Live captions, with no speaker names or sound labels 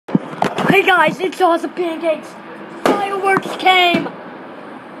Hey guys, it's Awesome Pancakes. Fireworks came.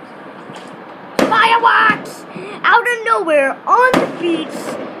 Fireworks! Out of nowhere, on the beach,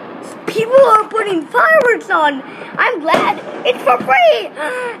 people are putting fireworks on. I'm glad it's for free.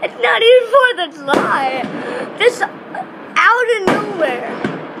 It's not even for the July. This out of nowhere.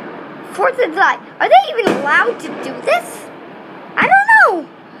 4th of July. Are they even allowed to do this? I don't know.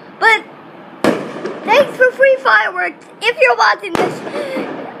 But thanks for free fireworks. If you're watching this,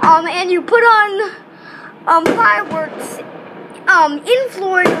 and you put on fireworks in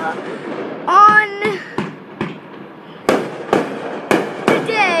Florida on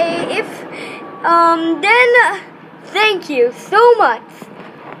today, then thank you so much.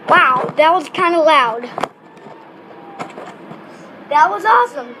 Wow, that was kind of loud. That was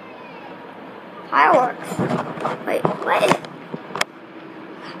awesome. Fireworks. Wait, what?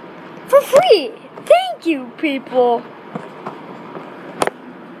 For free. Thank you, people.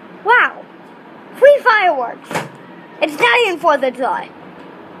 Wow. Free fireworks. It's not even 4th of July.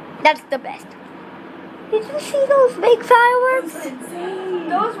 That's the best. Did you see those big fireworks? Those were insane.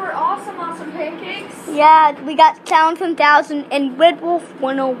 Those were awesome pancakes. Yeah, we got Sound 1000 and Red Wolf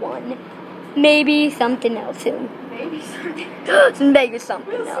 101. Maybe something else soon. Maybe something. Maybe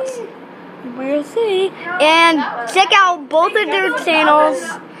something We'll else. see. We'll see. And check out both of their channels.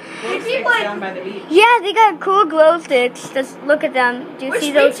 Down by the beach. Yeah, they got cool glow sticks. Just look at them. Do you Which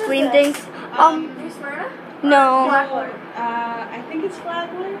see those beach is green this? things? New Smyrna? No. Flagler. I think it's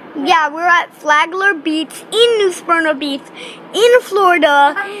Flagler. Yeah, we're at Flagler Beach in New Smyrna Beach, in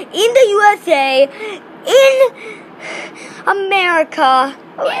Florida, in the USA, in America,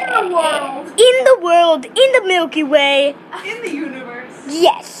 In the world. in the world, in the Milky Way. In the universe.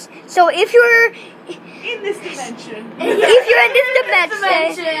 Yes. So if you're In this dimension. if you're in this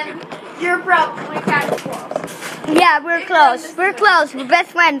dimension, you're probably kind of close. yeah, we're close. We're close. We're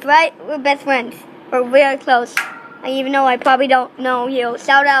best friends, right? We're best friends. We're very close. Even though I probably don't know you.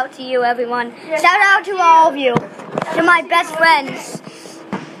 Shout out to you, everyone. Yes. Shout out to all of you. You're my best friends.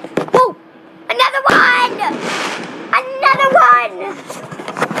 Whoa! Another one! Another one!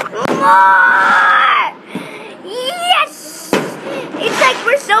 More! Yes! It's like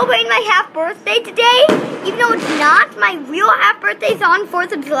we're celebrating my half birthday today. Even though it's not, my real half birthday's on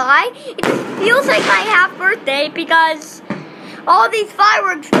 4th of July. It just feels like my half birthday because all these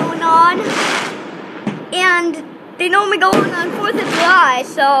fireworks going on. And they normally go on 4th of July,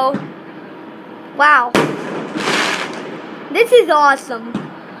 so wow. This is awesome.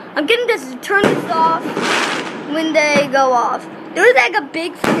 I'm gonna just turn this off when they go off. There's like a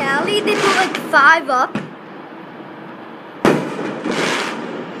big finale. They put like 5 up.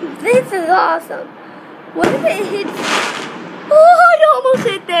 This is awesome. What if it hits? Oh, it almost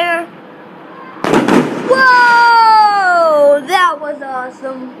hit there. Whoa! That was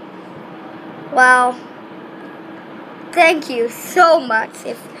awesome. Wow. Thank you so much.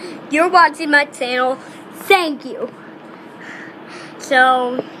 If you're watching my channel, thank you.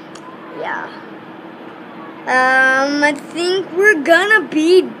 So, yeah. I think we're gonna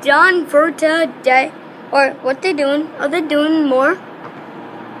be done for today. Or what they doing? Are they doing more?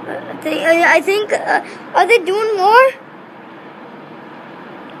 I think. Are they doing more?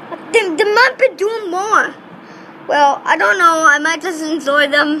 They might be doing more. Well, I don't know. I might just enjoy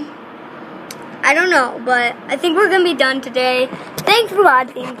them. I don't know, but I think we're going to be done today. Thanks for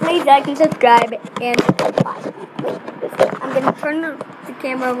watching. Please like and subscribe. And bye. I'm going to turn the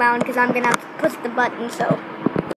camera around because I'm going to have to push the button, so...